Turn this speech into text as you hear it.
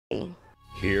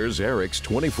Here's Eric's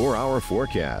 24-hour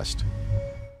forecast.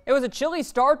 It was a chilly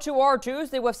start to our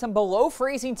Tuesday with some below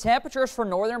freezing temperatures for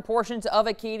northern portions of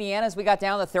Acadiana as we got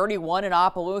down to 31 in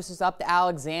Opelousas up to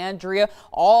Alexandria.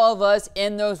 All of us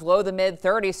in those low to mid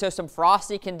 30s, so some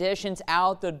frosty conditions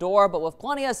out the door, but with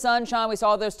plenty of sunshine, we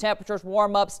saw those temperatures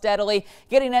warm up steadily,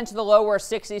 getting into the lower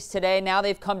 60s today. Now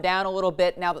they've come down a little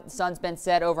bit now that the sun's been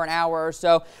set over an hour or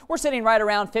so. We're sitting right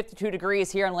around 52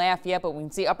 degrees here in Lafayette, but we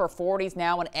can see upper 40s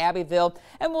now in Abbeville,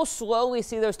 and we'll slowly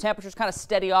see those temperatures kind of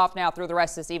steady off now through the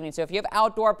rest of this evening. So if you have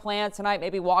outdoor plans tonight,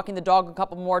 maybe walking the dog a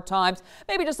couple more times,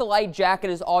 maybe just a light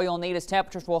jacket is all you'll need, as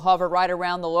temperatures will hover right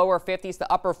around the lower 50s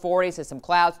to upper 40s as some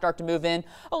clouds start to move in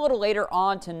a little later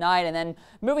on tonight. And then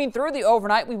moving through the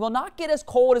overnight, we will not get as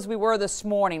cold as we were this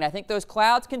morning. I think those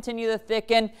clouds continue to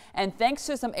thicken, and thanks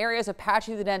to some areas of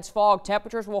patchy to dense fog,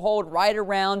 temperatures will hold right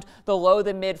around the low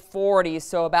to mid 40s,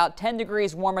 so about 10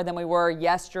 degrees warmer than we were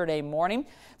yesterday morning.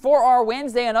 For our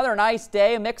Wednesday, another nice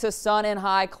day, a mix of sun and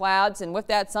high clouds, and with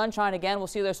that sunshine again, we'll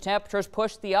see those temperatures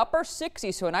push the upper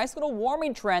 60s, so a nice little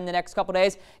warming trend the next couple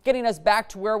days, getting us back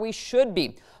to where we should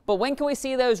be. But when can we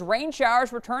see those rain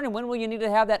showers return, and when will you need to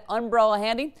have that umbrella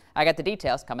handy? I got the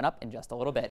details coming up in just a little bit.